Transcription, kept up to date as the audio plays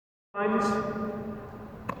lines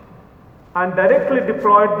and directly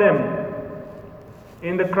deployed them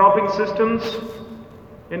in the cropping systems,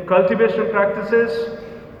 in cultivation practices,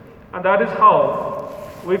 and that is how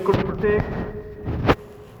we could protect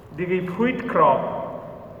the wheat crop.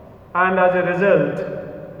 And as a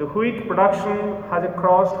result, the wheat production has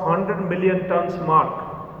crossed 100 million tons mark,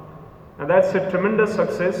 and that's a tremendous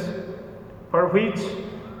success for which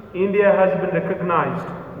India has been recognized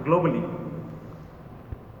globally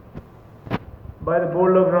by the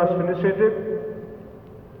Bold Low Grasp Initiative.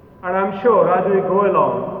 And I'm sure as we go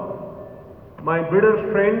along, my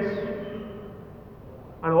breeder friends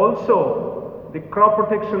and also the crop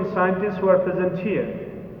protection scientists who are present here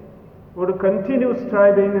would continue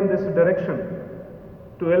striving in this direction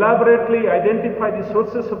to elaborately identify the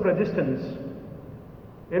sources of resistance,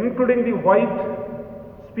 including the wild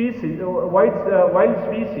species,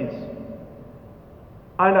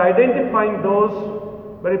 and identifying those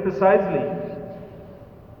very precisely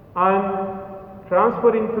and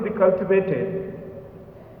transferring to the cultivated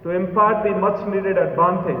to impart the much needed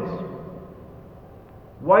advantage.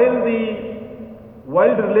 While the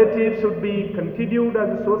wild relatives should be continued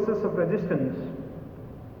as the sources of resistance,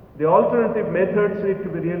 the alternative methods need to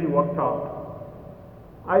be really worked out.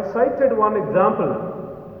 I cited one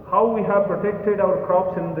example how we have protected our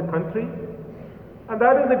crops in the country, and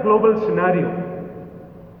that is the global scenario.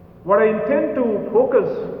 What I intend to focus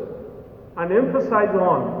and emphasize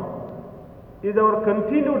on is our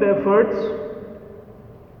continued efforts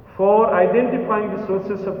for identifying the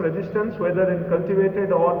sources of resistance, whether in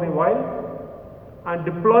cultivated or the wild, and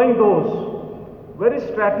deploying those very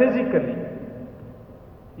strategically,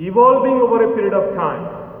 evolving over a period of time,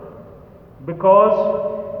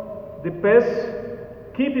 because the pests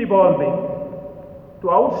keep evolving to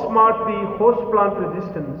outsmart the host plant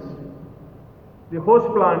resistance, the host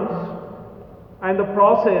plants, and the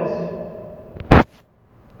process,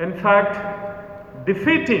 in fact,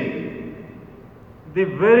 defeating the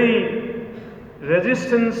very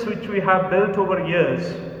resistance which we have built over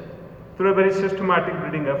years through a very systematic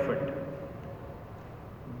breeding effort.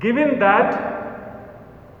 Given that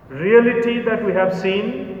reality that we have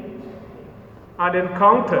seen and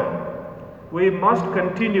encountered, we must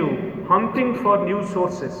continue hunting for new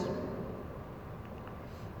sources.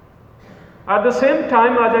 At the same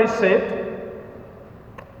time, as I said,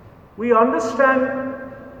 we understand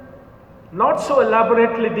not so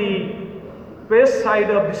elaborately the pest side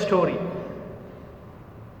of the story.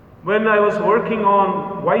 When I was working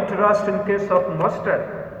on white rust in case of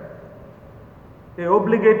mustard, a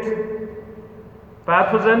obligate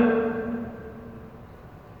pathogen,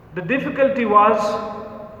 the difficulty was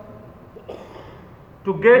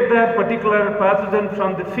to get that particular pathogen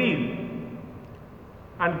from the field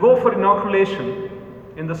and go for inoculation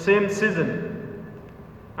in the same season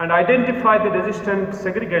and identify the resistant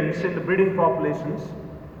segregants in the breeding populations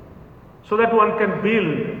so that one can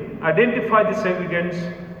identify the segregants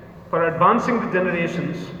for advancing the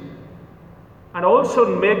generations and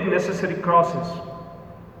also make necessary crosses.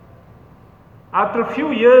 After a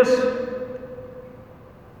few years,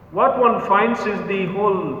 what one finds is the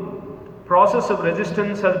whole process of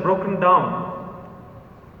resistance has broken down.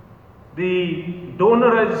 The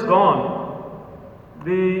donor is gone.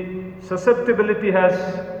 The susceptibility has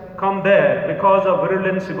come there because of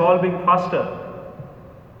virulence evolving faster.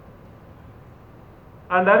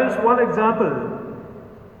 And that is one example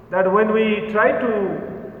that when we try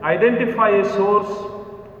to identify a source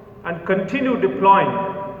and continue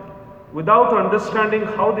deploying without understanding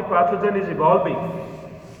how the pathogen is evolving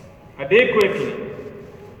adequately,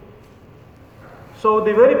 so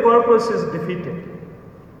the very purpose is defeated.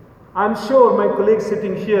 I am sure my colleagues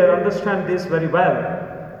sitting here understand this very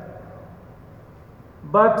well.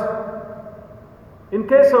 But in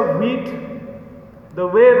case of wheat, the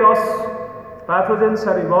way rust pathogens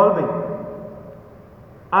are evolving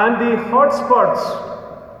and the hotspots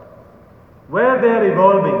where they are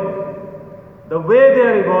evolving, the way they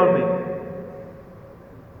are evolving,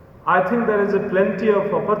 I think there is a plenty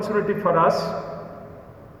of opportunity for us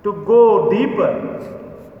to go deeper,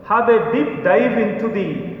 have a deep dive into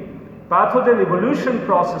the pathogen evolution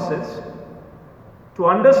processes to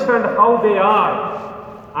understand how they are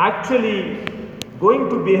actually going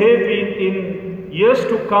to behave in years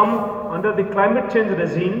to come under the climate change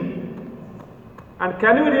regime, and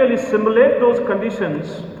can we really simulate those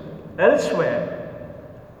conditions elsewhere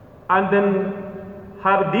and then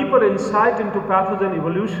have deeper insight into pathogen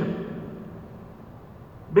evolution.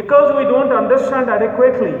 Because we don't understand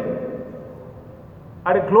adequately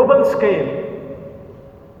at a global scale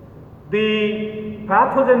the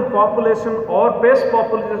pathogen population or pest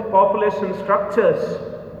population structures